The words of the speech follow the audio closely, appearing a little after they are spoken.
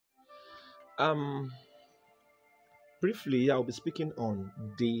Um, Briefly, I'll be speaking on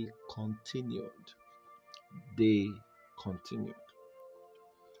they continued. They continued.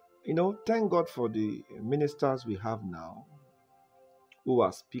 Thank God for the ministers we have now who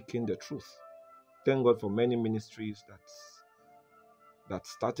are speaking the truth. Thank God for many ministries that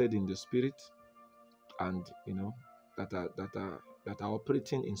started in the spirit and that are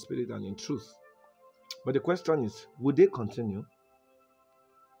operating in spirit and in truth. But the question is, would they continue?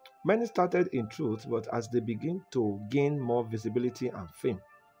 Many started in truth, but as they begin to gain more visibility and fame,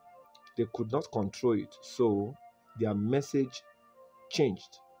 they could not control it, so their message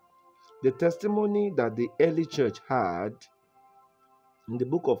changed. The testimony that the early church had in the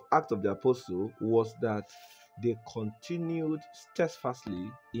book of Acts of the Apostle was that they continued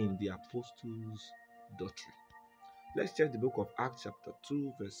steadfastly in the apostles' doctrine. Let's check the book of Acts chapter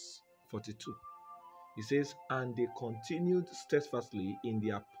 2 verse 42. It says, and they continued steadfastly in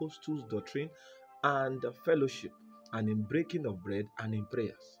the apostles' doctrine and the fellowship and in breaking of bread and in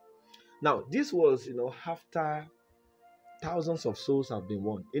prayers. Now, this was, after thousands of souls have been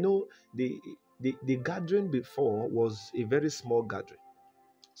won. The gathering before was a very small gathering.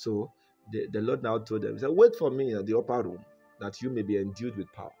 So the Lord now told them, he said, wait for me in the upper room that you may be endued with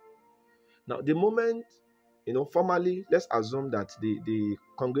power. Now, the moment, formally, let's assume that the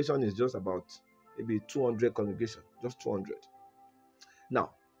congregation is just about maybe 200 congregation, just 200.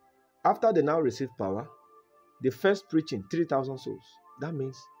 Now, after they now receive power, the first preaching, 3,000 souls. That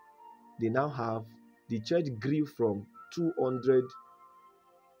means they now have, the church grew from 200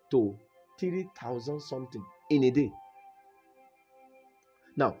 to 3,000 something in a day.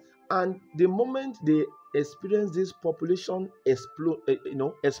 Now, and the moment they experience this population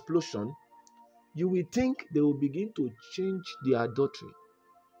explosion, you will think they will begin to change their doctrine.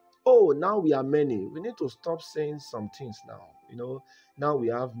 Oh, now we are many. We need to stop saying some things now. Now we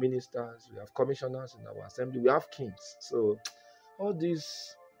have ministers, we have commissioners in our assembly, we have kings. So all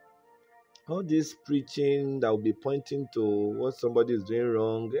this preaching that will be pointing to what somebody is doing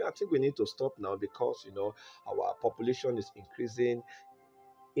wrong, I think we need to stop now because our population is increasing.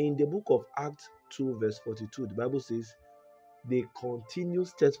 In the book of Acts 2 verse 42, the Bible says they continue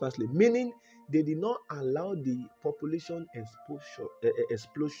steadfastly, meaning they did not allow the population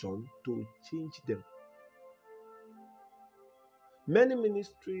explosion to change them. Many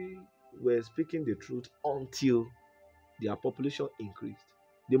ministries were speaking the truth until their population increased.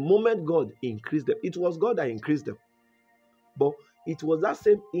 The moment God increased them, it was God that increased them. But it was that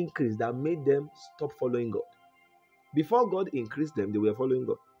same increase that made them stop following God. Before God increased them, they were following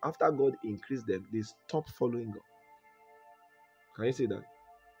God. After God increased them, they stopped following God. Can you see that?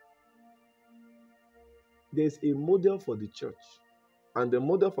 There's a model for the church, and the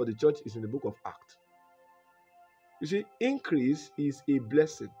model for the church is in the book of Acts. You see, increase is a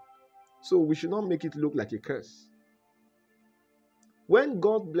blessing, so we should not make it look like a curse. When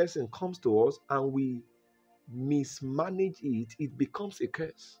God's blessing comes to us and we mismanage it, it becomes a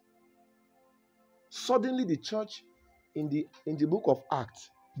curse. Suddenly, the church in the book of Acts,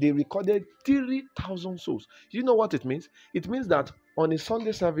 they recorded 3,000 souls. You know what it means? It means that on a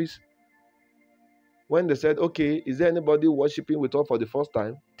Sunday service, when they said, okay, is there anybody worshiping with us for the first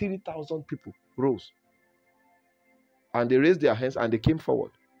time? 3,000 people rose. And they raised their hands and they came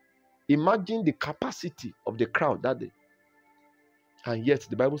forward. Imagine the capacity of the crowd that day. And yet,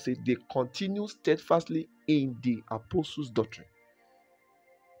 the Bible says they continue steadfastly in the apostles' doctrine.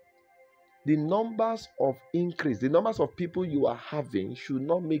 The numbers of increase, the numbers of people you are having should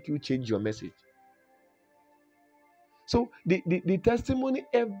not make you change your message. So the testimony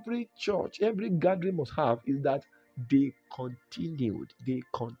every church, every gathering must have is that they continued. They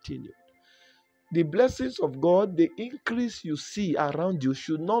continued. The blessings of God, the increase you see around you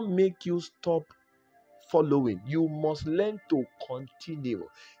should not make you stop following. You must learn to continue.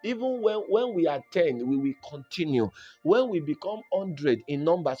 Even when we are 10, we will continue. When we become 100 in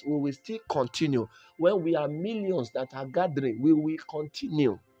numbers, we will still continue. When we are millions that are gathering, we will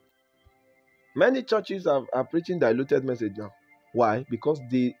continue. Many churches are preaching diluted message now. Why? Because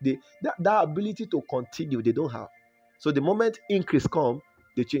that ability to continue, they don't have. So the moment increase come,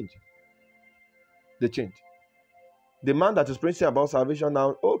 they change. They change. The man that is preaching about salvation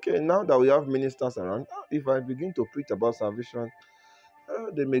now, okay, now that we have ministers around, if I begin to preach about salvation,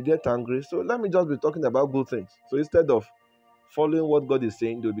 they may get angry. So let me just be talking about good things. So instead of following what God is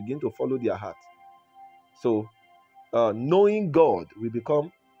saying, they'll begin to follow their heart. So knowing God will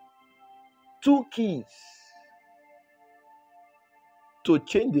become two keys to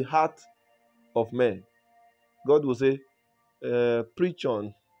change the heart of men. God will say, preach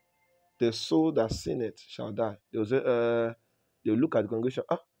on, the soul that sinneth shall die. They will say, they'll look at the congregation,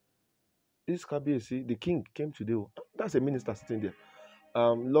 This Kabiyesi, the king came today. That's a minister sitting there.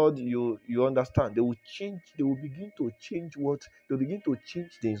 Lord, you understand. They will change. They will begin to change what they will begin to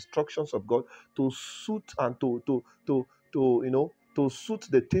change the instructions of God to suit and to suit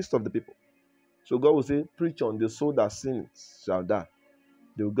the taste of the people. So God will say, "Preach on the soul that sins shall die."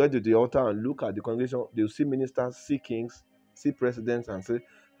 They will go to the altar and look at the congregation. They will see ministers, see kings, see presidents, and say,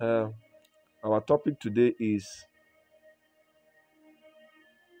 "Our topic today is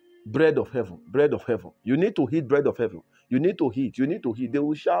bread of heaven, bread of heaven. You need to eat bread of heaven. You need to eat. You need to eat." They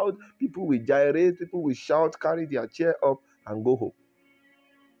will shout. People will gyrate. People will shout, carry their chair up, and go home.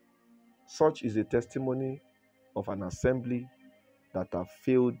 Such is a testimony of an assembly that have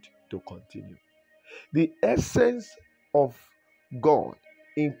failed to continue. The essence of God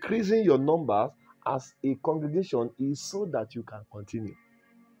increasing your numbers as a congregation is so that you can continue.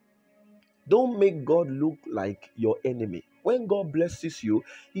 Don't make God look like your enemy. When God blesses you,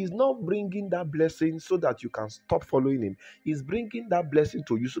 He's not bringing that blessing so that you can stop following Him. He's bringing that blessing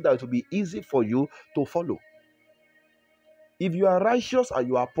to you so that it will be easy for you to follow. If you are righteous and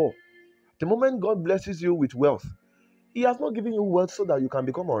you are poor, the moment God blesses you with wealth, He has not given you wealth so that you can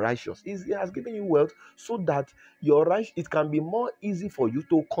become unrighteous. He has given you wealth so that it can be more easy for you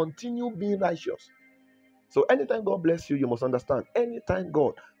to continue being righteous. So anytime God bless you, you must understand. Anytime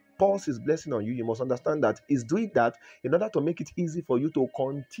God pours His blessing on you, you must understand that He's doing that in order to make it easy for you to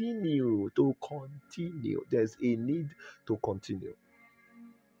continue. To continue. There's a need to continue.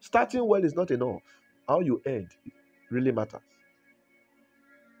 Starting well is not enough. How you end really matters.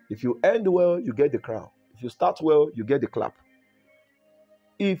 If you end well, you get the crown. If you start well, you get the clap.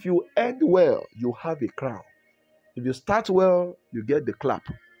 If you end well, you have a crown. If you start well, you get the clap.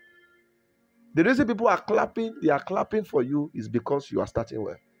 The reason people are clapping, they are clapping for you is because you are starting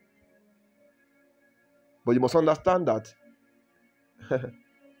well. But you must understand that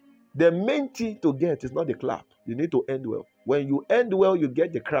the main thing to get is not the clap. You need to end well. When you end well, you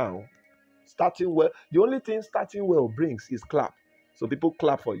get the crown. Starting well, the only thing starting well brings is clap. So people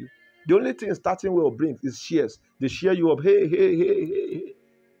clap for you. The only thing starting well brings is cheers. They cheer you up. Hey, hey, hey, hey, hey.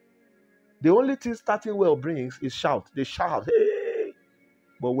 The only thing starting well brings is shout. They shout. Hey.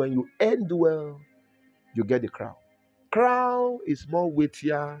 But when you end well, you get the crown. Crown is more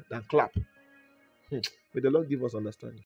weightier than clap. May the Lord give us understanding.